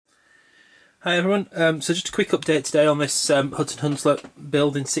Hi everyone, so just a quick update today on this Hudson Hunslet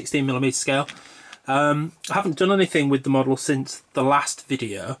build in 16mm scale. I haven't done anything with the model since the last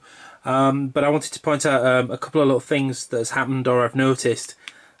video, but I wanted to point out a couple of little things that has happened or I've noticed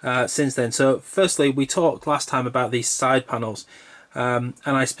since then. So firstly, we talked last time about these side panels, and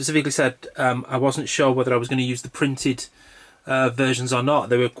I specifically said I wasn't sure whether I was going to use the printed versions or not.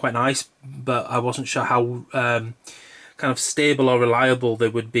 They were quite nice, but I wasn't sure how kind of stable or reliable they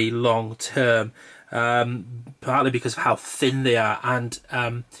would be long term, partly because of how thin they are, and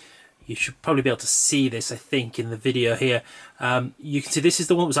you should probably be able to see this, I think, in the video here. You can see this is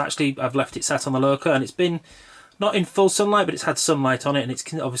the one that was actually, I've left it sat on the Loco, and it's been not in full sunlight, but it's had sunlight on it, and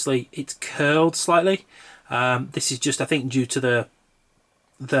it's obviously it's curled slightly. This is just, I think, due to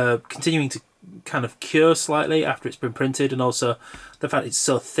the continuing to kind of cure slightly after it's been printed, and also the fact it's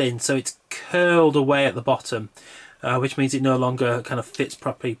so thin, so it's curled away at the bottom. Which means it no longer kind of fits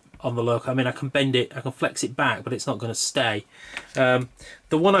properly on the Loco. I mean, I can bend it, I can flex it back, but it's not going to stay. The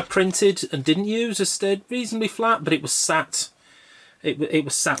one I printed and didn't use has stayed reasonably flat, but it was sat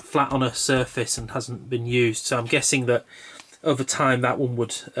flat on a surface and hasn't been used. So I'm guessing that over time that one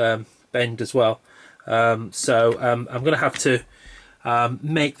would bend as well. I'm going to have to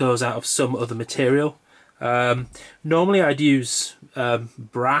make those out of some other material. Normally I'd use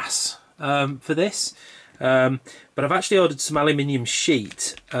brass for this. But I've actually ordered some aluminium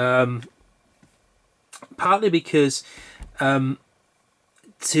sheet, partly because I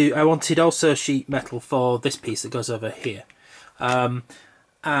wanted also sheet metal for this piece that goes over here, and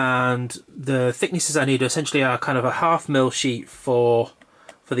the thicknesses I need essentially are kind of a 1/2 mil sheet for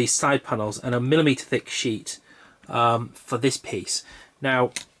these side panels and a 1mm thick sheet for this piece.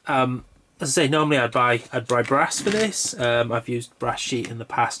 Now, as I say, normally I'd buy brass for this. I've used brass sheet in the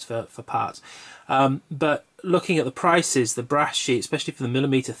past for parts. But looking at the prices, the brass sheet, especially for the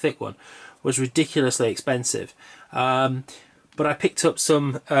 1mm thick one, was ridiculously expensive. But I picked up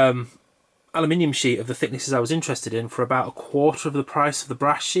some aluminium sheet of the thicknesses I was interested in for about 1/4 of the price of the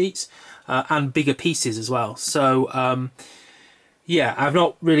brass sheets, and bigger pieces as well. So yeah, I've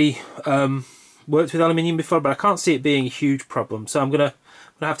not really worked with aluminium before, but I can't see it being a huge problem. So I'm gonna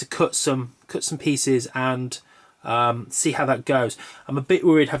have to cut some pieces and see how that goes. I'm a bit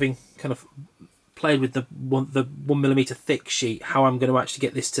worried, having kind of played with the 1mm thick sheet, how I'm going to actually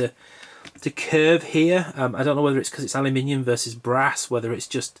get this to curve here. I don't know whether it's because it's aluminium versus brass, whether it's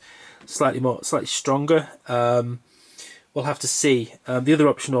just slightly stronger. We'll have to see. The other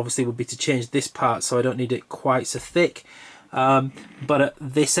option obviously would be to change this part so I don't need it quite so thick. But at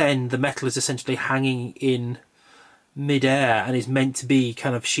this end, the metal is essentially hanging in mid-air and is meant to be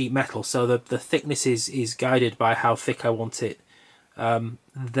kind of sheet metal, so the thickness is guided by how thick I want it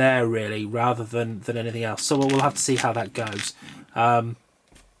there, really, rather than anything else. So we'll have to see how that goes. But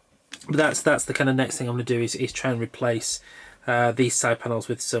that's the kind of next thing I'm going to do is try and replace these side panels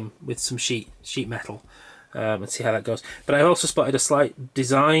with some sheet metal, and see how that goes. But I also spotted a slight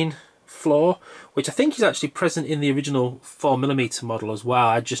design flaw, which I think is actually present in the original 4mm model as well.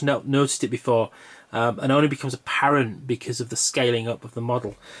 I just noticed it before, and only becomes apparent because of the scaling up of the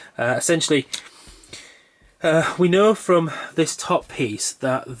model. Essentially, we know from this top piece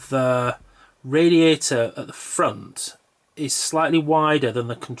that the radiator at the front is slightly wider than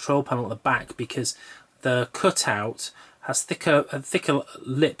the control panel at the back, because the cutout has a thicker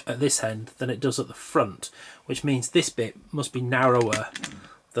lip at this end than it does at the front, which means this bit must be narrower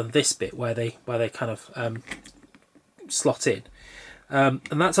than this bit where they kind of slot in. And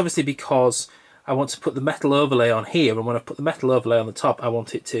that's obviously because I want to put the metal overlay on here, and when I put the metal overlay on the top, I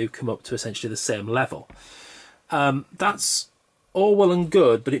want it to come up to essentially the same level. That's all well and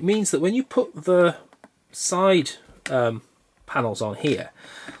good, but it means that when you put the side panels on here,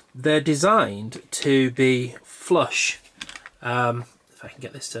 they're designed to be flush. If I can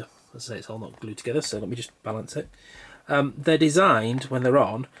get this to, let's say it's all not glued together, so let me just balance it. They're designed, when they're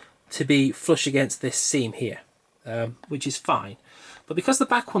on, to be flush against this seam here, which is fine. But because the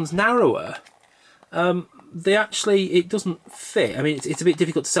back one's narrower, it doesn't fit. I mean, it's a bit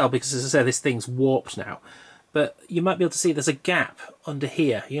difficult to tell because, as I say, this thing's warped now. But you might be able to see there's a gap under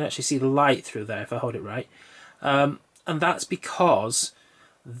here. You can actually see the light through there if I hold it right. And that's because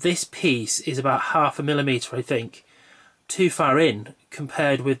this piece is about 1/2 millimeter, I think, too far in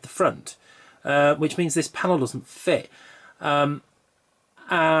compared with the front, which means this panel doesn't fit. So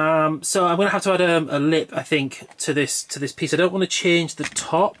I'm going to have to add a lip, I think, to this piece. I don't want to change the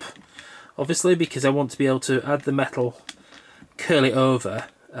top, obviously, because I want to be able to add the metal, curl it over.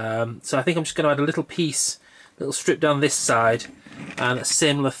 So I think I'm just going to add a little strip down this side, and a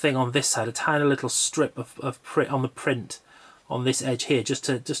similar thing on this side, a tiny little strip of print on the print on this edge here, just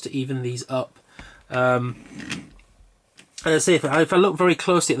to even these up. And I say, if I look very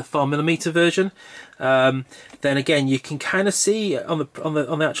closely at the 4mm version, then again you can kind of see on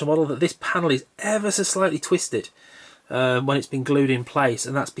the actual model that this panel is ever so slightly twisted when it's been glued in place,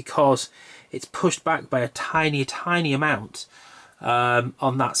 and that's because it's pushed back by a tiny amount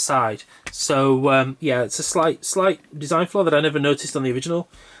on that side. So yeah, it's a slight design flaw that I never noticed on the original,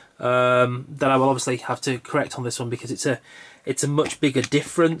 that I will obviously have to correct on this one, because it's a much bigger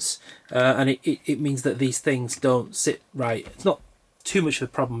difference, and it means that these things don't sit right. It's not too much of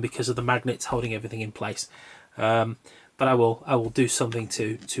a problem because of the magnets holding everything in place, but I will do something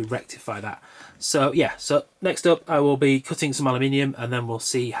to rectify that. So yeah, so next up I will be cutting some aluminium, and then we'll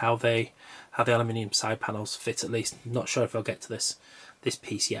see how the aluminium side panels fit. At least, I'm not sure if I'll get to this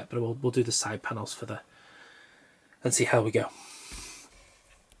piece yet, but we'll do the side panels and see how we go.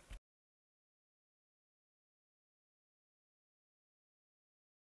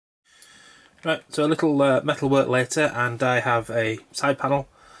 Right, so a little metal work later, and I have a side panel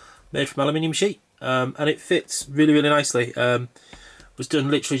made from aluminium sheet, and it fits really nicely. Was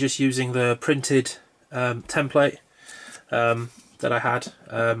done literally just using the printed template that I had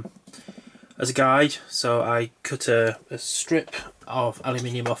as a guide. So I cut a strip of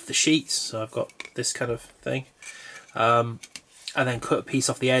aluminium off the sheets, so I've got this kind of thing, and then cut a piece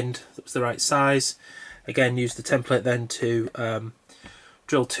off the end that was the right size. Again, used the template then to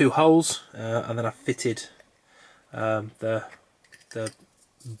drilled 2 holes, and then I fitted the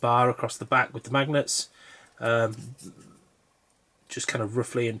bar across the back with the magnets, just kind of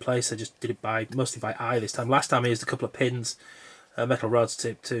roughly in place. I just did it mostly by eye this time. Last time I used a couple of pins, metal rods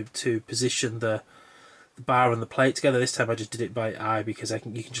to position the bar and the plate together. This time I just did it by eye, because you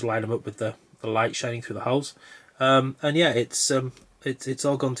can just line them up with the light shining through the holes, and yeah, it's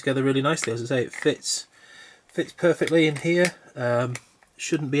all gone together really nicely. As I say, it fits perfectly in here.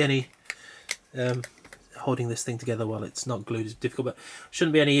 Shouldn't be any holding this thing together while it's not glued is difficult, but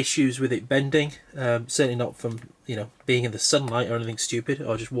shouldn't be any issues with it bending. Certainly not from being in the sunlight or anything stupid,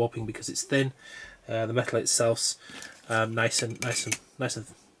 or just warping because it's thin. The metal itself's nice and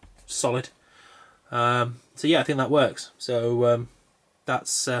solid. So yeah, I think that works. So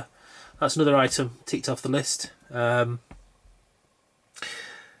that's another item ticked off the list.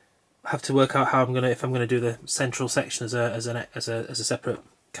 Have to work out how if I'm gonna do the central section as a separate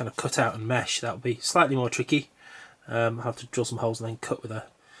kind of cutout and mesh. That'll be slightly more tricky. I'll have to drill some holes and then cut with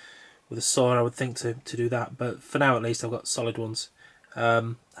a saw, I would think, to do that. But for now, at least, I've got solid ones.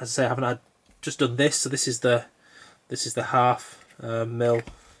 As I say, I just done this. So this is the 1/2 mil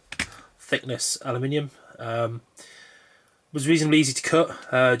thickness aluminium. Was reasonably easy to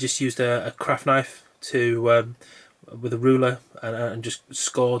cut. Just used a craft knife with a ruler and just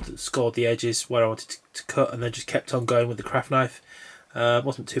scored the edges where I wanted to cut, and then just kept on going with the craft knife.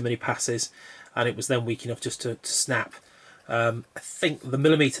 Wasn't too many passes, and it was then weak enough just to snap. I think the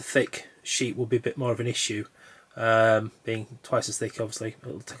millimetre thick sheet will be a bit more of an issue, being twice as thick. Obviously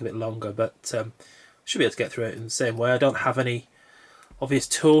it'll take a bit longer, but should be able to get through it in the same way. I don't have any obvious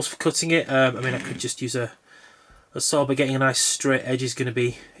tools for cutting it. I mean, I could just use a saw, but getting a nice straight edge is going to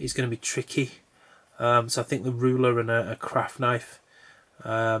be tricky. So I think the ruler and a craft knife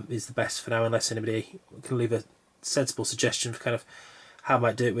is the best for now, unless anybody can leave a sensible suggestion for kind of how I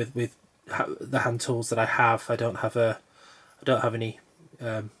might do it with the hand tools that I have. I don't have any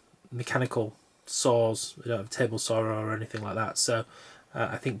mechanical saws. I don't have a table saw or anything like that. So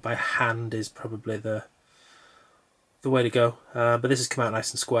I think by hand is probably the way to go. But this has come out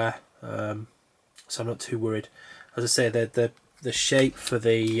nice and square, so I'm not too worried. As I say, the shape for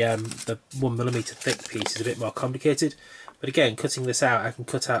the 1mm thick piece is a bit more complicated, but again, cutting this out, I can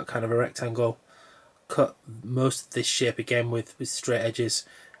cut out kind of a rectangle, cut most of this shape again with straight edges,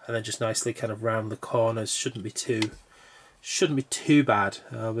 and then just nicely kind of round the corners. Shouldn't be too bad.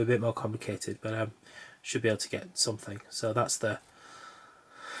 It'll be a bit more complicated, but should be able to get something. So that's the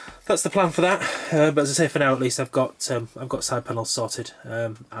plan for that. But as I say, for now at least, I've got side panels sorted.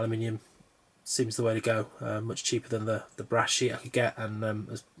 Aluminium seems the way to go. Much cheaper than the brass sheet I could get, and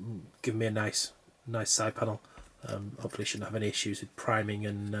has given me a nice side panel. Hopefully shouldn't have any issues with priming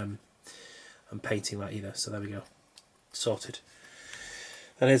and painting that either. So there we go, sorted.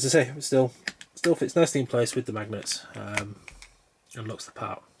 And as I say, it still fits nicely in place with the magnets, and looks the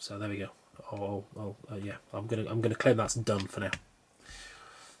part. So there we go. Yeah, I'm gonna claim that's done for now.